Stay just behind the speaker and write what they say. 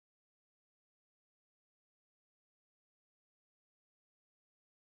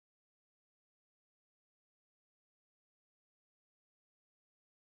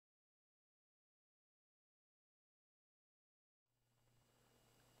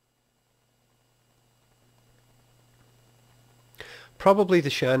Probably The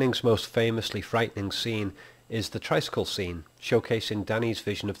Shining's most famously frightening scene is the tricycle scene, showcasing Danny's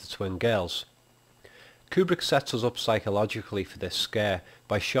vision of the twin girls. Kubrick sets us up psychologically for this scare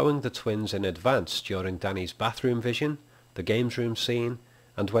by showing the twins in advance during Danny's bathroom vision, the games room scene,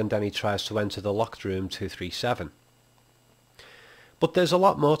 and when Danny tries to enter the locked room 237. But there's a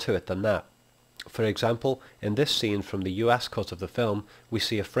lot more to it than that. For example, in this scene from the US cut of the film, we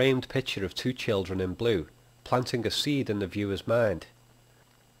see a framed picture of two children in blue, planting a seed in the viewer's mind.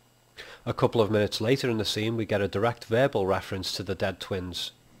 A couple of minutes later in the scene, we get a direct verbal reference to the dead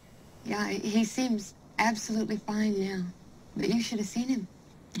twins. Yeah, he seems absolutely fine now, but you should have seen him.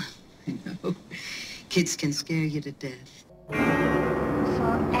 I know. Kids can scare you to death.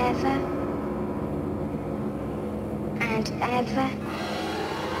 Forever and ever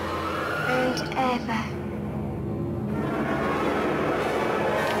and ever.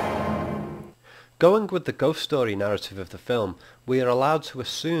 Going with the ghost story narrative of the film, we are allowed to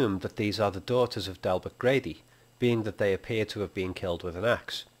assume that these are the daughters of Delbert Grady, being that they appear to have been killed with an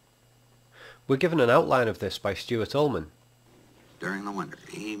axe. We're given an outline of this by Stuart Ullman. During the winter,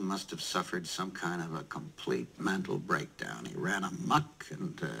 he must have suffered some kind of a complete mental breakdown. He ran amok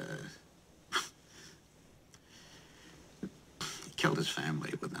and he killed his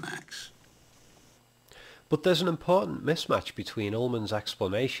family with an axe. But there's an important mismatch between Ullman's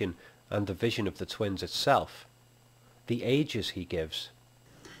explanation and the vision of the twins itself. The ages he gives.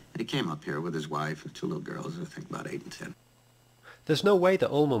 He came up here with his wife and two little girls, I think about 8 and 10. There's no way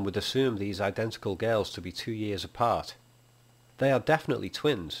that Ullman would assume these identical girls to be 2 years apart. They are definitely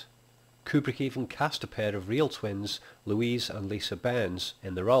twins. Kubrick even cast a pair of real twins, Louise and Lisa Burns,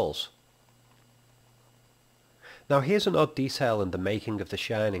 in the roles. Now here's an odd detail in the making of The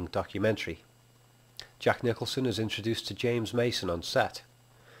Shining documentary. Jack Nicholson is introduced to James Mason on set.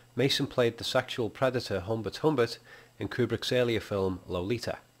 Mason played the sexual predator Humbert Humbert in Kubrick's earlier film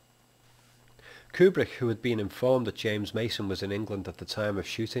Lolita. Kubrick, who had been informed that James Mason was in England at the time of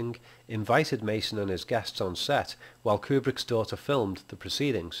shooting, invited Mason and his guests on set while Kubrick's daughter filmed the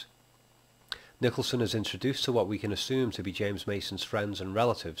proceedings. Nicholson is introduced to what we can assume to be James Mason's friends and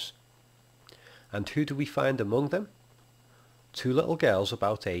relatives. And who do we find among them? Two little girls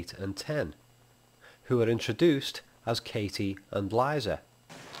about 8 and 10, who are introduced as Katie and Liza.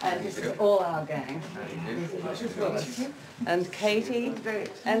 And this is all our gang. And Katie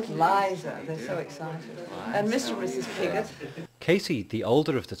and Liza, they're so excited. And Mr. and Mrs. Piggott. Katie, the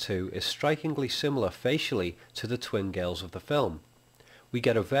older of the two, is strikingly similar facially to the twin girls of the film. We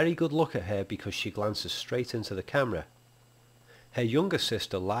get a very good look at her because she glances straight into the camera. Her younger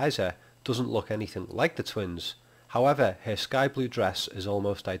sister Liza doesn't look anything like the twins, however her sky blue dress is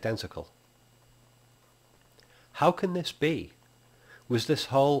almost identical. How can this be? Was this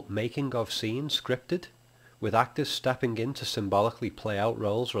whole making of scene scripted, with actors stepping in to symbolically play out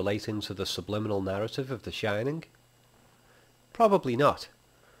roles relating to the subliminal narrative of The Shining? Probably not.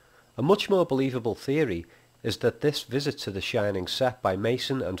 A much more believable theory is that this visit to The Shining set by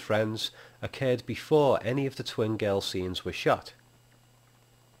Mason and friends occurred before any of the twin girl scenes were shot.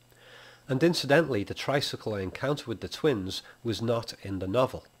 And incidentally, the tricycle encounter with the twins was not in the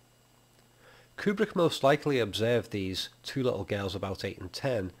novel. Kubrick most likely observed these two little girls about 8 and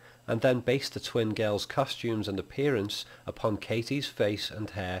 10, and then based the twin girls' costumes and appearance upon Katie's face and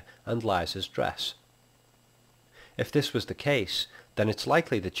hair and Liza's dress. If this was the case, then it's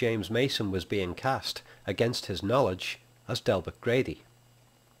likely that James Mason was being cast, against his knowledge, as Delbert Grady.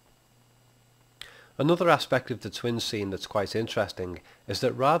 Another aspect of the twin scene that's quite interesting is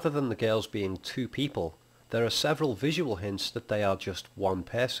that rather than the girls being two people, there are several visual hints that they are just one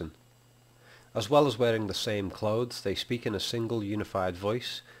person. As well as wearing the same clothes, they speak in a single unified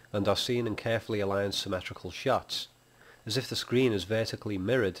voice and are seen in carefully aligned symmetrical shots, as if the screen is vertically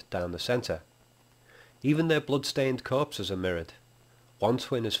mirrored down the centre. Even their blood-stained corpses are mirrored. One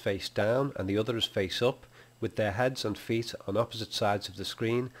twin is face down and the other is face up, with their heads and feet on opposite sides of the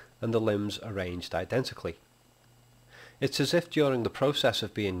screen and the limbs arranged identically. It's as if during the process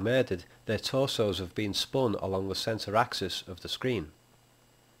of being murdered, their torsos have been spun along the centre axis of the screen.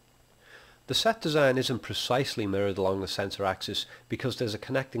 The set design isn't precisely mirrored along the centre axis because there's a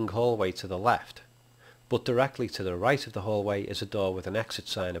connecting hallway to the left, but directly to the right of the hallway is a door with an exit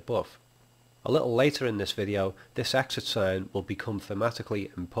sign above. A little later in this video, this exit sign will become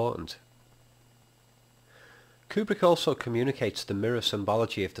thematically important. Kubrick also communicates the mirror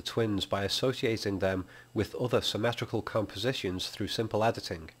symbology of the twins by associating them with other symmetrical compositions through simple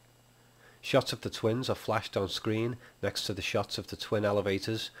editing. Shots of the twins are flashed on screen next to the shots of the twin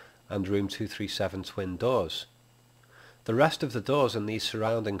elevators and room 237 twin doors. The rest of the doors in these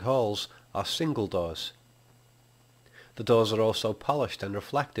surrounding halls are single doors. The doors are also polished and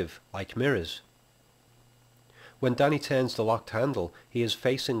reflective, like mirrors. When Danny turns the locked handle, he is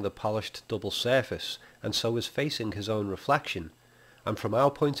facing the polished double surface, and so is facing his own reflection, and from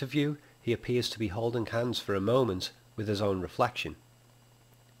our point of view, he appears to be holding hands for a moment with his own reflection.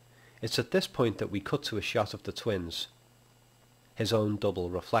 It's at this point that we cut to a shot of the twins, his own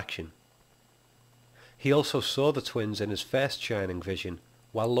double reflection. He also saw the twins in his first shining vision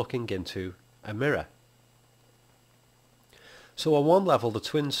while looking into a mirror. So on one level the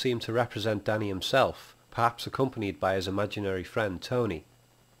twins seem to represent Danny himself, perhaps accompanied by his imaginary friend Tony.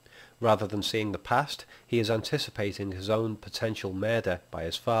 Rather than seeing the past, he is anticipating his own potential murder by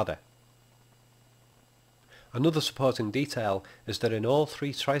his father. Another supporting detail is that in all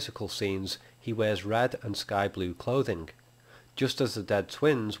three tricycle scenes he wears red and sky blue clothing, just as the dead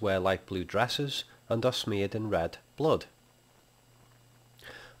twins wear light blue dresses and are smeared in red blood.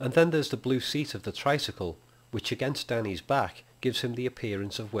 And then there's the blue seat of the tricycle, which against Danny's back gives him the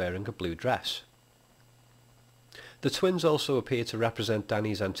appearance of wearing a blue dress. The twins also appear to represent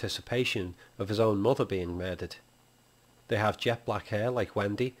Danny's anticipation of his own mother being murdered. They have jet black hair like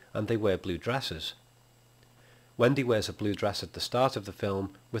Wendy, and they wear blue dresses. Wendy wears a blue dress at the start of the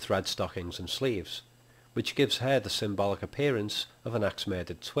film with red stockings and sleeves, which gives her the symbolic appearance of an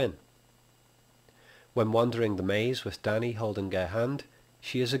axe-murdered twin. When wandering the maze with Danny holding her hand,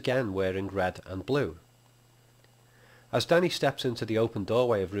 she is again wearing red and blue. As Danny steps into the open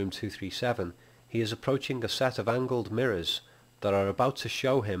doorway of room 237, he is approaching a set of angled mirrors that are about to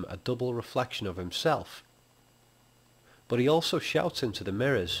show him a double reflection of himself. But he also shouts into the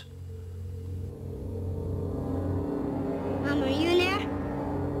mirrors, Mom, are you in there?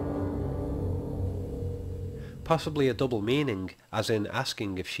 possibly a double meaning, as in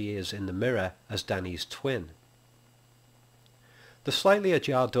asking if she is in the mirror as Danny's twin. The slightly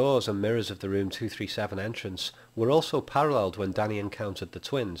ajar doors and mirrors of the room 237 entrance were also paralleled when Danny encountered the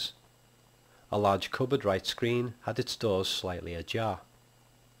twins. A large cupboard right screen had its doors slightly ajar.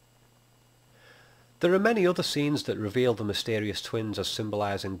 There are many other scenes that reveal the mysterious twins as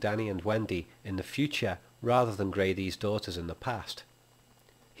symbolising Danny and Wendy in the future rather than Grady's daughters in the past.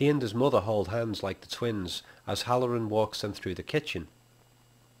 He and his mother hold hands like the twins as Halloran walks them through the kitchen.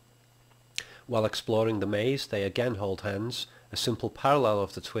 While exploring the maze, they again hold hands, a simple parallel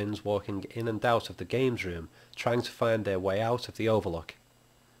of the twins walking in and out of the games room, trying to find their way out of the overlook.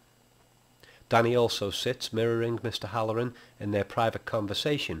 Danny also sits mirroring Mr. Halloran in their private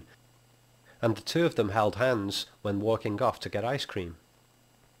conversation, and the two of them held hands when walking off to get ice cream.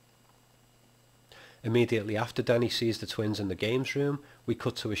 Immediately after Danny sees the twins in the games room, we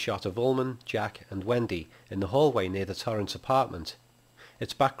cut to a shot of Ullman, Jack and Wendy in the hallway near the Torrance apartment.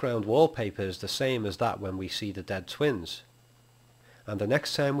 Its background wallpaper is the same as that when we see the dead twins. And the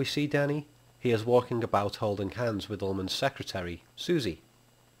next time we see Danny, he is walking about holding hands with Ullman's secretary, Susie.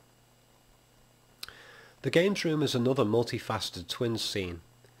 The games room is another multifaceted twins scene.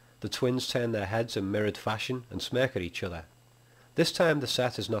 The twins turn their heads in mirrored fashion and smirk at each other. This time the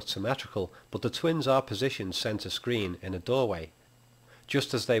set is not symmetrical, but the twins are positioned centre screen in a doorway,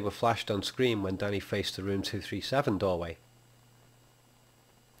 just as they were flashed on screen when Danny faced the room 237 doorway.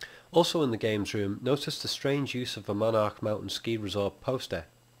 Also in the games room, notice the strange use of a Monarch Mountain Ski Resort poster.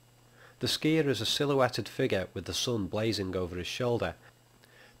 The skier is a silhouetted figure with the sun blazing over his shoulder.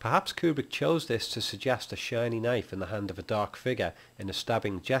 Perhaps Kubrick chose this to suggest a shiny knife in the hand of a dark figure in a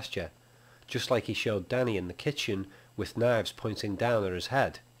stabbing gesture, just like he showed Danny in the kitchen with knives pointing down at his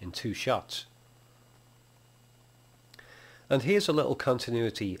head in 2 shots. And here's a little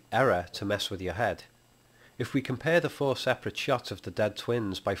continuity error to mess with your head. If we compare the 4 separate shots of the dead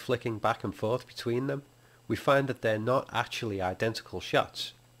twins by flicking back and forth between them, we find that they're not actually identical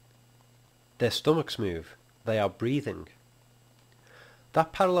shots. Their stomachs move, they are breathing.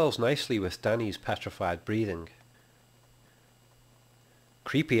 That parallels nicely with Danny's petrified breathing.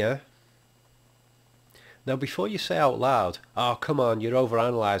 Creepy, eh? Now before you say out loud, "Oh come on, you're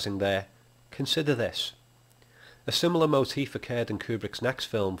overanalyzing there," consider this. A similar motif occurred in Kubrick's next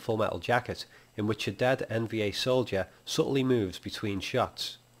film, Full Metal Jacket, in which a dead NVA soldier subtly moves between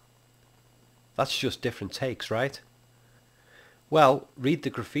shots. That's just different takes, right? Well, read the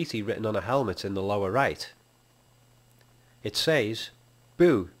graffiti written on a helmet in the lower right. It says,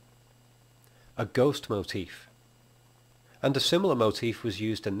 "Boo," a ghost motif. And a similar motif was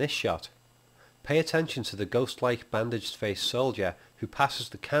used in this shot. Pay attention to the ghost-like bandaged-faced soldier who passes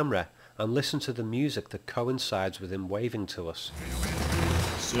the camera and listen to the music that coincides with him waving to us.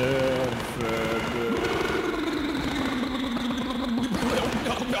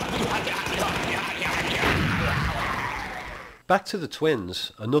 Back to the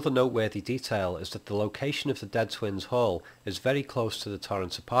twins, another noteworthy detail is that the location of the dead twins' hall is very close to the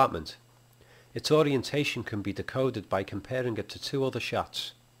Torrance apartment. Its orientation can be decoded by comparing it to two other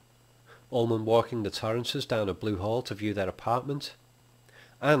shots. Ullman walking the Torrances down a blue hall to view their apartment,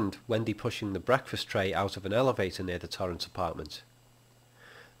 and Wendy pushing the breakfast tray out of an elevator near the Torrance apartment.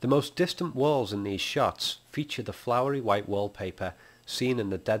 The most distant walls in these shots feature the flowery white wallpaper seen in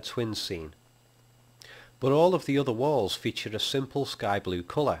the dead twins scene. But all of the other walls feature a simple sky blue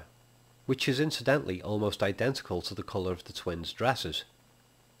colour, which is incidentally almost identical to the colour of the twins' dresses.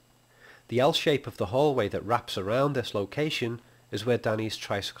 The L shape of the hallway that wraps around this location is where Danny's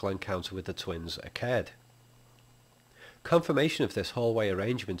tricycle encounter with the twins occurred. Confirmation of this hallway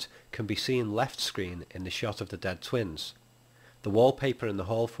arrangement can be seen left screen in the shot of the dead twins. The wallpaper in the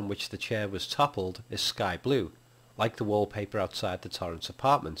hall from which the chair was toppled is sky blue, like the wallpaper outside the Torrance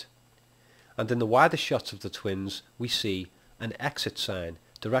apartment. And in the wider shots of the twins we see an exit sign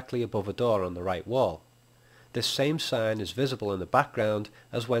directly above a door on the right wall. This same sign is visible in the background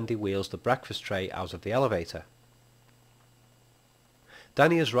as Wendy wheels the breakfast tray out of the elevator.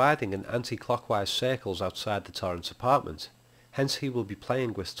 Danny is riding in anti-clockwise circles outside the Torrance apartment, hence he will be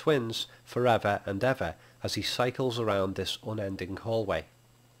playing with twins forever and ever as he cycles around this unending hallway.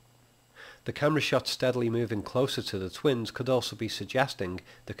 The camera shot steadily moving closer to the twins could also be suggesting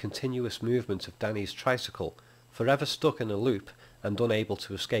the continuous movement of Danny's tricycle, forever stuck in a loop and unable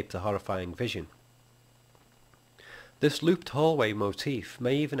to escape the horrifying vision. This looped hallway motif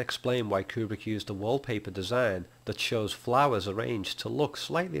may even explain why Kubrick used a wallpaper design that shows flowers arranged to look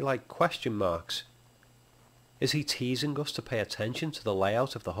slightly like question marks. Is he teasing us to pay attention to the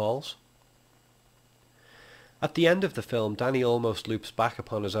layout of the halls? At the end of the film, Danny almost loops back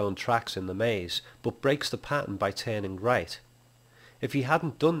upon his own tracks in the maze, but breaks the pattern by turning right. If he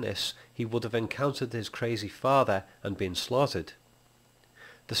hadn't done this, he would have encountered his crazy father and been slaughtered.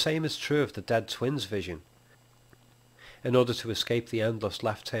 The same is true of the dead twins' vision. In order to escape the endless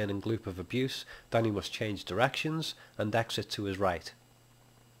left-turning loop of abuse, Danny must change directions and exit to his right.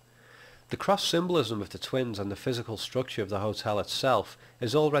 The cross-symbolism of the twins and the physical structure of the hotel itself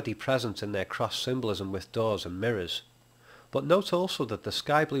is already present in their cross-symbolism with doors and mirrors. But note also that the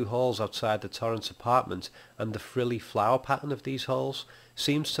sky blue halls outside the Torrance apartment and the frilly flower pattern of these halls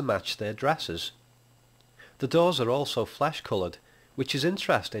seems to match their dresses. The doors are also flesh-coloured, which is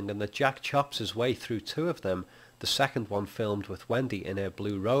interesting in that Jack chops his way through two of them, the second one filmed with Wendy in her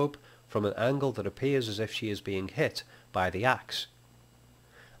blue robe from an angle that appears as if she is being hit by the axe.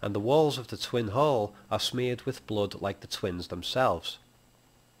 And the walls of the twin hall are smeared with blood like the twins themselves.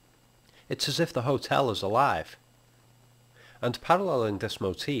 It's as if the hotel is alive. And paralleling this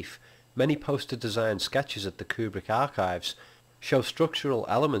motif, many poster design sketches at the Kubrick archives show structural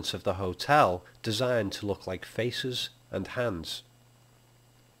elements of the hotel designed to look like faces and hands.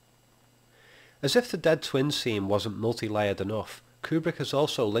 As if the dead twins scene wasn't multi-layered enough, Kubrick has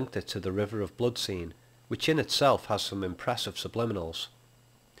also linked it to the river of blood scene, which in itself has some impressive subliminals.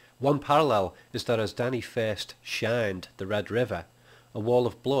 One parallel is that as Danny first shined the Red River, a wall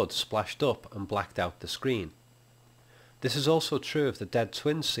of blood splashed up and blacked out the screen. This is also true of the dead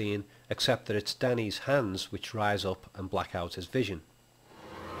twins scene, except that it's Danny's hands which rise up and black out his vision.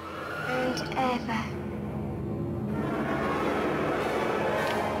 And ever.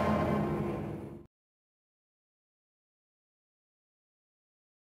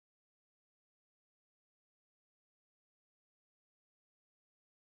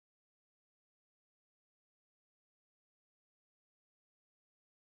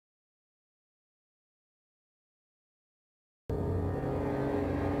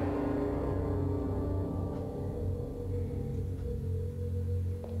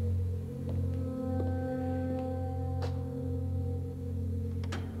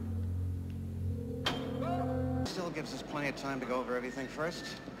 Still gives us plenty of time to go over everything first.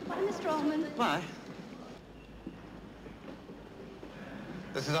 Bye, Mr. Ullman. Bye.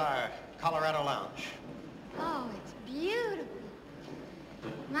 This is our Colorado lounge. Oh, it's beautiful.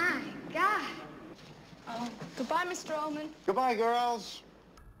 My God. Oh, goodbye, Mr. Ullman. Goodbye, girls.